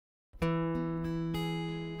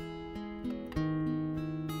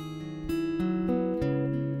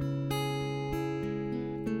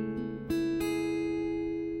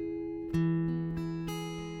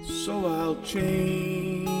I'll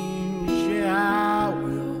change, yeah, I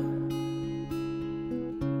will.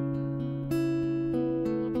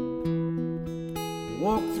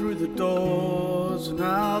 Walk through the doors and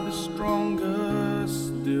I'll be stronger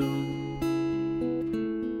still.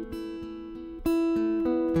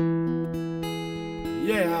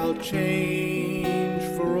 Yeah, I'll change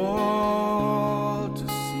for all to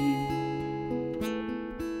see.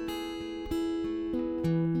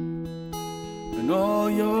 And all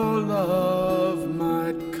your love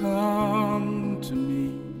might come to me.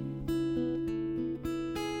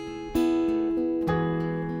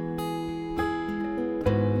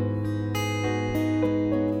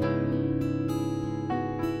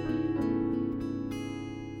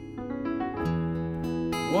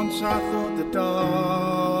 Once I thought the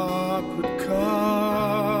dark would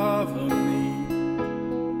cover me,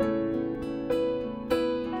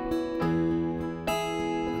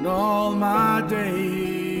 and all my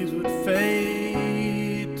days would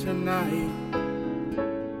fade tonight.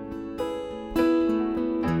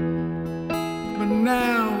 But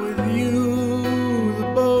now with you,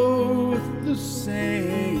 they're both the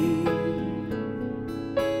same.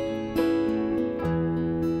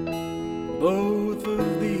 Both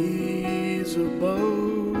of these are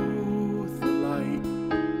both alike.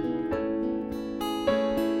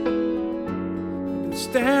 I've been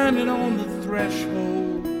standing on the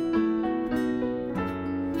threshold.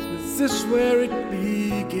 Is this where it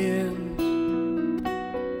begins?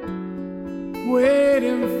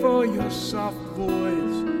 Waiting for your soft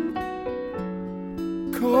voice,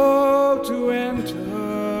 call to enter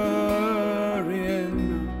in.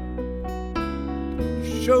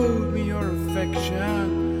 Showed me your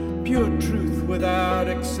affection, pure truth without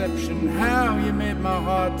exception. How you made my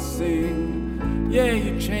heart sing. Yeah,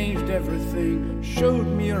 you changed everything. Showed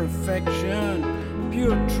me your affection,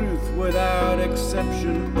 pure truth without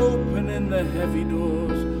exception. Opening the heavy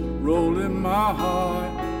doors, rolling my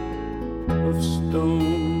heart of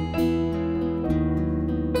stone.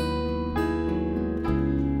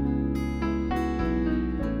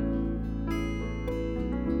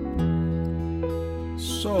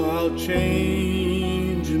 So I'll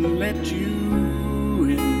change and let you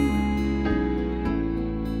in.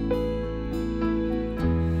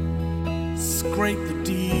 Scrape the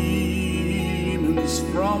demons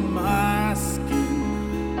from my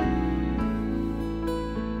skin,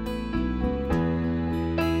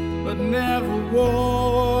 but never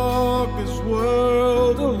walk this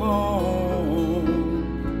world alone.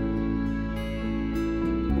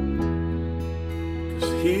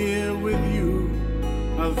 'Cause here with you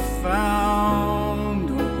I've found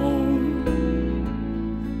a home.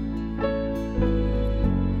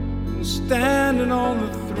 I'm standing on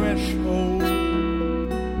the threshold.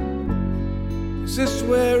 Is this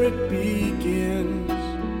where it begins?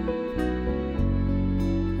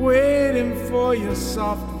 Waiting for your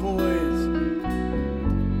soft voice,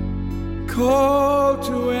 call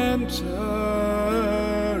to enter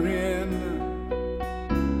in.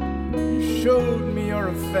 You showed me your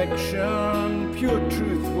affection, pure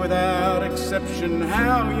truth without exception.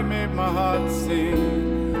 How you made my heart sing.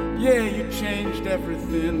 Yeah, you changed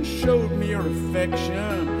everything. Showed me your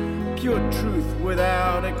affection, pure truth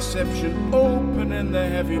without exception. Opening the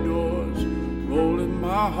heavy doors, rolling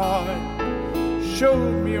my heart.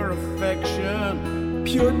 Showed me your affection,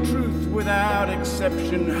 pure truth without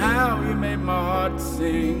exception. How you made my heart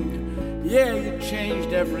sing. Yeah, you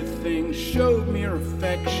changed everything. Showed me your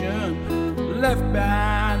affection, left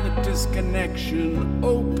behind the disconnection.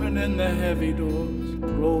 Opening the heavy doors,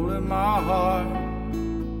 rolling my heart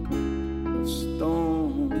of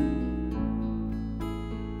stone.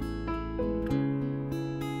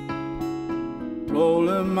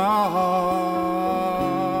 Rolling my heart